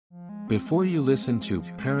Before you listen to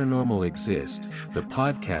Paranormal Exist, the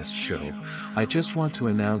podcast show, I just want to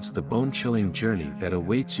announce the bone-chilling journey that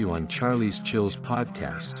awaits you on Charlie's Chills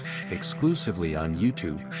podcast, exclusively on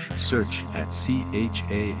YouTube. Search at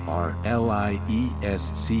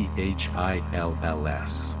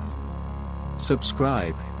CharlieSchills.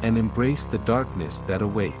 Subscribe, and embrace the darkness that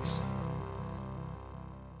awaits.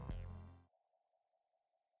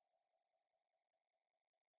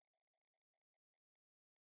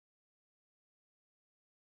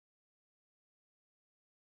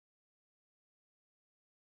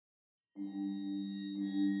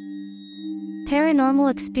 Paranormal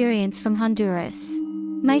experience from Honduras.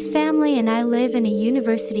 My family and I live in a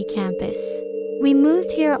university campus. We moved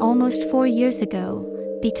here almost 4 years ago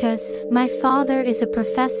because my father is a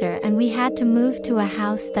professor and we had to move to a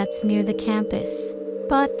house that's near the campus.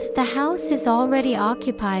 But the house is already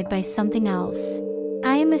occupied by something else.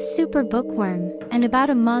 I am a super bookworm, and about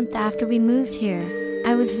a month after we moved here,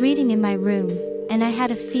 I was reading in my room, and I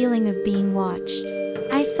had a feeling of being watched.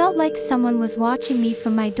 I felt like someone was watching me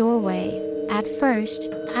from my doorway. At first,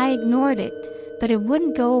 I ignored it, but it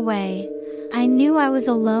wouldn't go away. I knew I was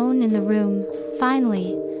alone in the room.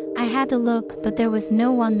 Finally, I had to look, but there was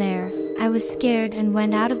no one there. I was scared and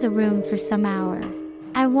went out of the room for some hour.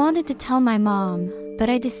 I wanted to tell my mom, but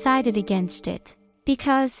I decided against it,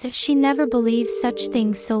 because she never believed such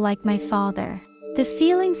things so like my father. The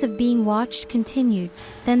feelings of being watched continued.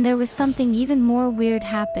 Then there was something even more weird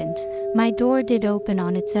happened. My door did open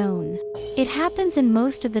on its own. It happens in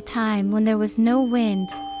most of the time when there was no wind.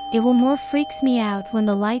 It will more freaks me out when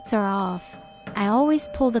the lights are off. I always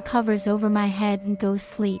pull the covers over my head and go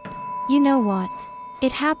sleep. You know what?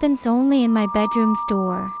 It happens only in my bedroom's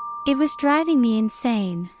door. It was driving me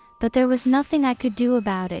insane, but there was nothing I could do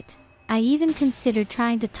about it. I even considered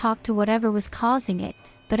trying to talk to whatever was causing it,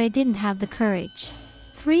 but I didn't have the courage.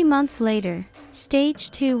 3 months later,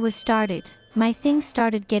 stage 2 was started. My things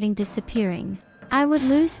started disappearing. I would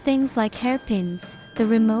lose things like hairpins, the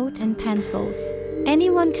remote, and pencils.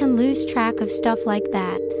 Anyone can lose track of stuff like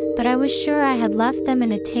that, but I was sure I had left them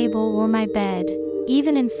in a table or my bed.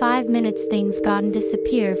 Even in 5 minutes things got and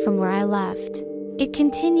disappear from where I left. It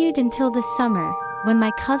continued until the summer, when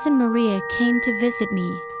my cousin Maria came to visit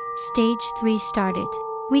me. Stage 3 started.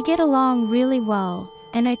 We get along really well,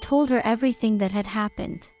 and I told her everything that had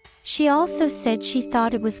happened. She also said she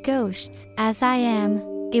thought it was ghosts. As I am,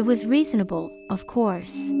 it was reasonable, of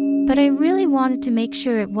course. But I really wanted to make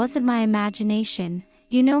sure it wasn't my imagination.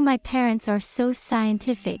 You know, my parents are so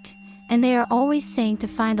scientific, and they are always saying to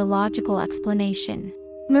find a logical explanation.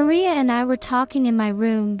 Maria and I were talking in my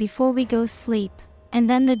room before we go sleep, and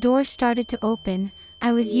then the door started to open.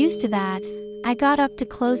 I was used to that. I got up to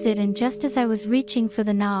close it, and just as I was reaching for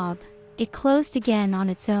the knob, it closed again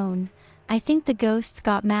on its own. I think the ghosts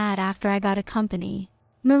got mad after I got a company.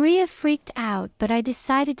 Maria freaked out, but I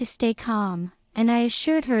decided to stay calm, and I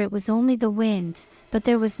assured her it was only the wind, but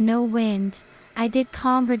there was no wind. I did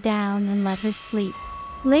calm her down and let her sleep.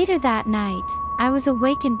 Later that night, I was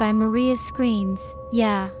awakened by Maria's screams.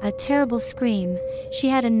 Yeah, a terrible scream. She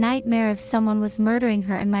had a nightmare of someone was murdering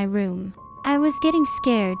her in my room. I was getting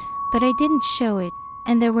scared, but I didn't show it,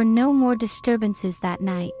 and there were no more disturbances that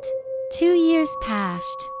night. 2 years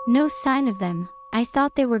passed, no sign of them. I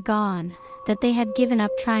thought they were gone, that they had given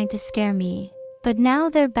up trying to scare me. But now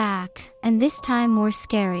they're back, and this time more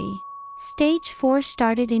scary. Stage 4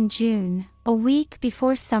 started in June, a week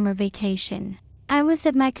before summer vacation. I was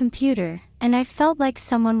at my computer, and I felt like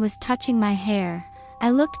someone was touching my hair. I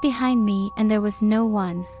looked behind me and there was no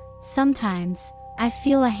one. Sometimes, I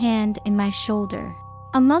feel a hand in my shoulder.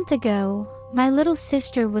 A month ago, my little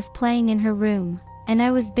sister was playing in her room, and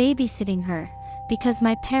I was babysitting her, because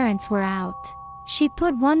my parents were out. She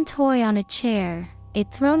put one toy on a chair,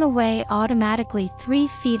 it thrown away automatically 3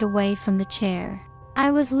 feet away from the chair.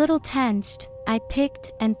 I was little tensed. I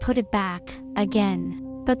picked and put it back,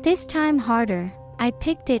 again. But this time harder. I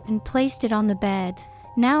picked it and placed it on the bed.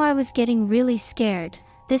 Now I was getting really scared.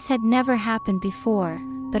 This had never happened before,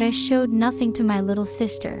 but I showed nothing to my little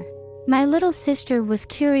sister. My little sister was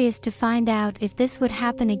curious to find out if this would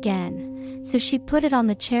happen again, so she put it on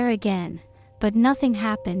the chair again. But nothing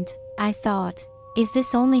happened. I thought, is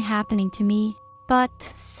this only happening to me? But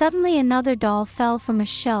suddenly another doll fell from a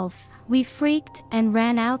shelf. We freaked and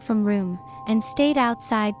ran out from room, and stayed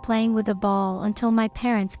outside playing with a ball until my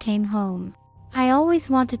parents came home. I always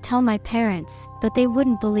want to tell my parents, but they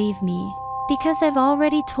wouldn't believe me. Because I've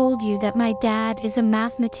already told you that my dad is a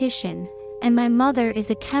mathematician, and my mother is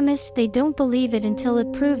a chemist. They don't believe it until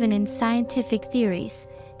it's proven in scientific theories.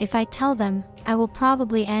 If I tell them, I will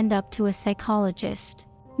probably end up to a psychologist.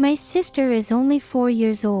 My sister is only 4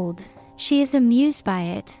 years old. She is amused by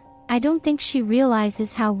it. I don't think she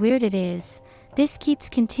realizes how weird it is. This keeps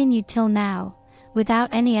continued till now. Without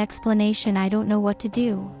any explanation, I don't know what to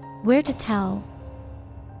do, where to tell.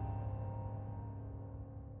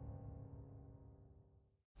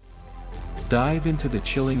 Dive into the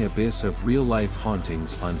chilling abyss of real-life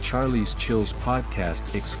hauntings on Charlie's Chills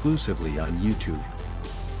podcast exclusively on YouTube.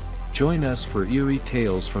 Join us for eerie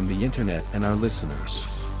tales from the internet and our listeners.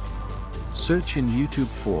 Search in YouTube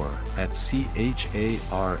for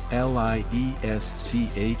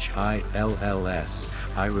 @Charlieschills.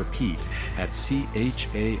 I repeat,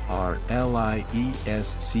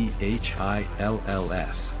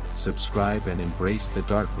 @Charlieschills. Subscribe and embrace the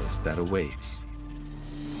darkness that awaits.